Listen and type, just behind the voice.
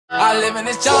I live in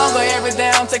this jungle every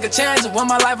day, I'm taking chances. When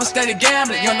my life was steady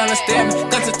gambling, you don't understand me.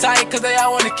 Guns are tight, cause they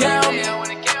all wanna kill me.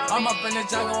 I'm up in the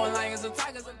jungle with lions and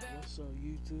tigers. What's up,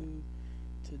 YouTube?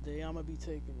 Today I'm gonna be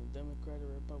taking the Democrat or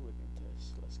Republican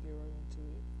test. Let's get right into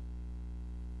it.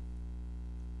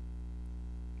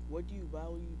 What do you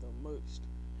value the most?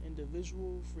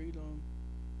 Individual freedom,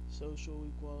 social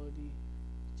equality,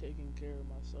 taking care of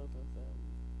myself and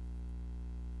family.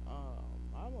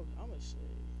 I'm gonna say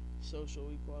social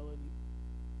equality.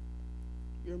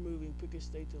 You're moving, pick a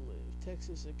state to live.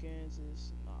 Texas or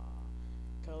Kansas? Nah.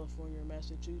 California or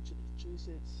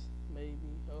Massachusetts?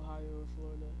 Maybe. Ohio or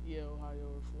Florida? Yeah,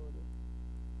 Ohio or Florida.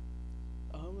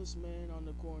 A homeless man on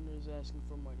the corner is asking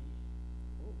for money.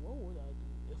 What would I do?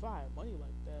 If I had money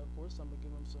like that, of course I'm gonna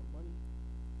give him some money.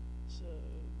 So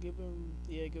give him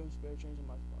spare change in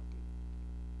my pocket.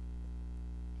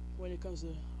 When it comes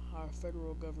to our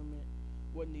federal government,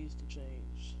 what needs to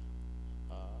change?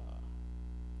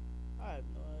 I have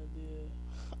no idea.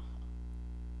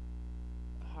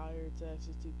 Higher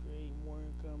taxes to create more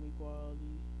income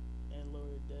equality and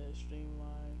lower debt,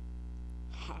 streamline.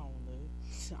 I don't know.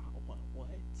 I don't want what?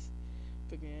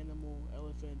 Pick an animal,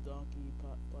 elephant, donkey,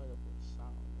 platypus. I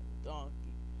don't know.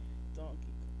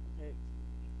 Donkey. Heck,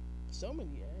 so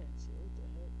many ads here. What the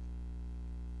heck?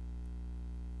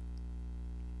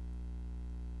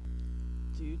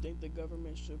 Do you think the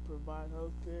government should provide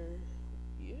health care?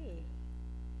 Yeah.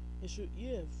 It should,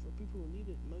 for people who need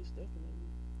it, most definitely.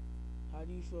 How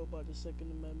do you feel about the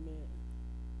Second Amendment?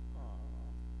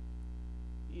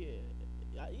 Yeah,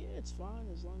 it's fine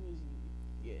as long as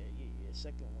you,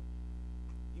 second one.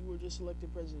 You were just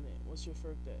elected president. What's your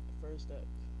first step?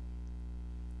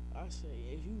 I say,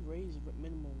 if you raise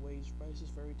minimum wage, prices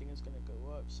for everything is gonna go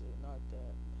up, so not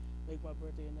that. Make my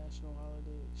birthday a national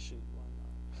holiday? Shoot, why not?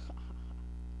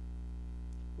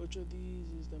 Which of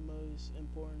these is the most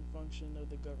important function of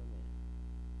the government?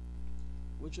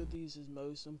 Which of these is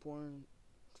most important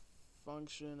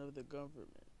function of the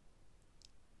government?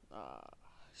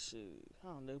 Shoot, I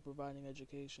don't know, providing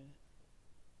education.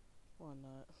 Why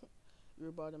not? You're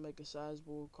about to make a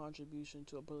sizable contribution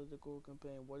to a political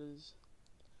campaign.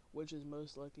 Which is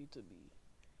most likely to be?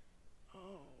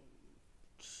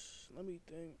 Let me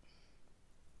think.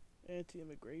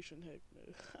 Anti-immigration, heck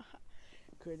no.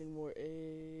 Creating more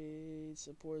aid,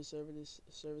 support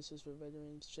services for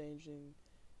veterans, changing.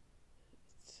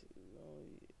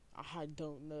 I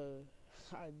don't know.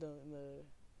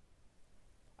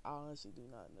 I honestly do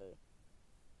not know.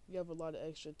 You have a lot of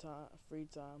extra time, free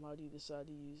time. How do you decide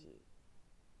to use it?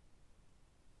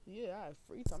 Yeah, I have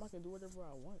free time. I can do whatever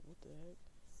I want. What the heck?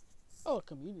 Oh, a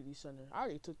community center. I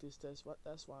already took this test.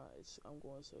 That's why I'm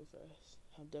going so fast.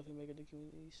 I'm definitely making the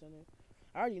community center.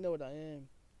 I already know what I am,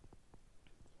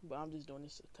 but I'm just doing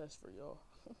this test for y'all.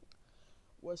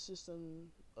 What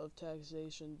system of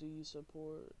taxation do you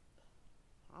support?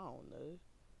 I don't know.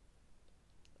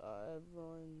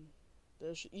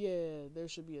 There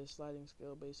should be a sliding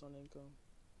scale based on income.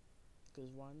 Cause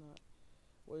why not?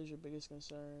 What is your biggest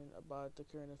concern about the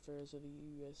current affairs of the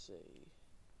USA?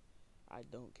 I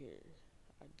don't care.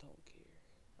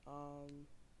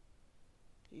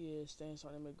 Stance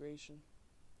on immigration.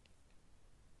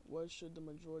 What should the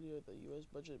majority of the U.S.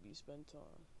 budget be spent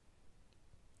on?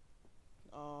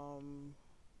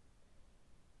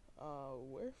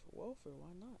 Welfare,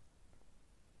 why not?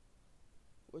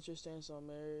 What's your stance on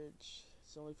marriage?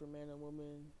 It's only for man and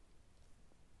woman.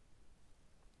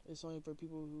 It's only for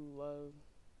people who love,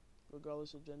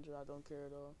 regardless of gender. I don't care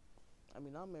at all. I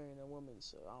mean, I'm marrying a woman,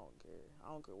 so I don't care.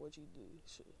 I don't care what you do.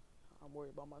 Shit, I'm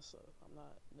worried about myself. I'm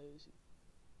not nosy.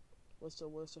 What's the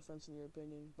worst offense in your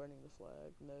opinion? Burning the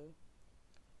flag? No.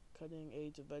 Cutting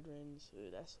aid to veterans? Ew,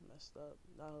 that's messed up.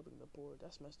 Not helping the poor?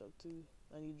 That's messed up too.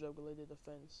 Any drug-related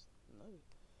offense? No.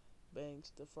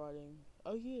 Banks defrauding?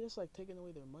 Oh yeah, that's like taking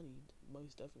away their money.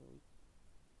 Most definitely.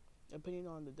 Opinion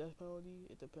on the death penalty?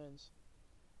 It depends.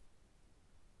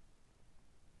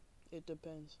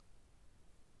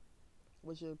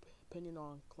 What's your opinion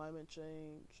on climate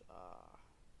change?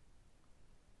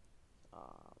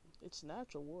 It's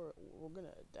natural. We're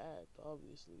gonna adapt,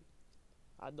 obviously.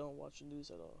 I don't watch the news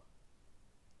at all.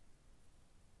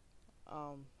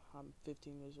 I'm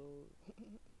 15 years old.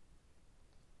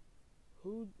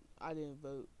 I didn't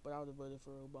vote, but I would have voted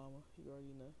for Obama. You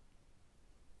already know.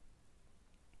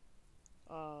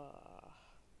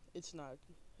 It's not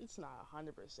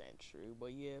 100% true,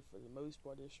 but yeah, for the most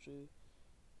part, it's true.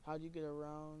 How do you get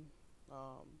around?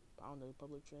 I don't know,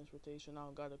 public transportation. I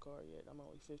don't got a car yet. I'm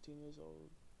only 15 years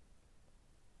old.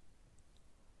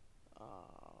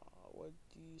 What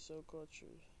do you so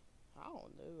culture? I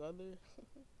don't know, other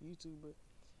YouTuber.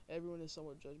 Everyone is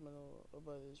somewhat judgmental of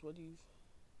others. What do you?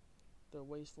 Their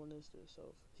wastefulness, their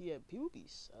self. Yeah, people be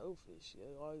selfish.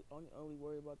 Yeah, only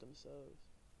worry about themselves.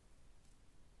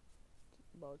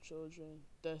 About children,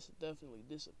 that's definitely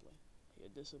discipline. Yeah,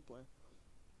 discipline.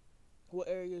 What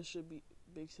areas should be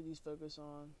big cities focus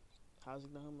on?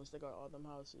 Housing the homeless. They got all them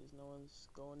houses no one's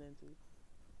going into.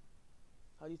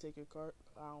 How do you take your car?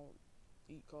 I don't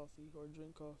eat coffee or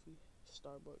drink coffee.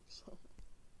 Starbucks.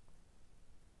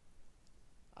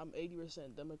 I'm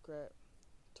 80% Democrat,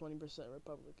 20%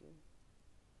 Republican.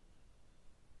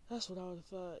 That's what I would have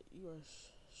thought. You are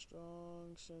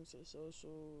strong sense of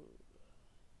social.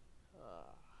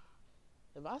 Uh,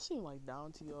 if I seem like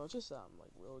down to y'all, just I'm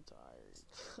like real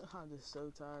tired. I'm just so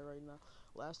tired right now.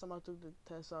 Last time I took the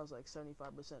test, I was like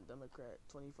 75% Democrat,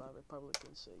 25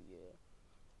 Republican. So yeah.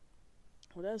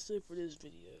 Well, that's it for this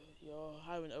video, y'all.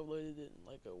 I haven't uploaded it in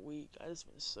like a week. I just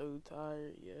been so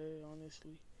tired. Yeah,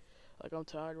 honestly, like I'm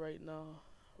tired right now.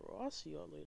 Well, I'll see y'all later.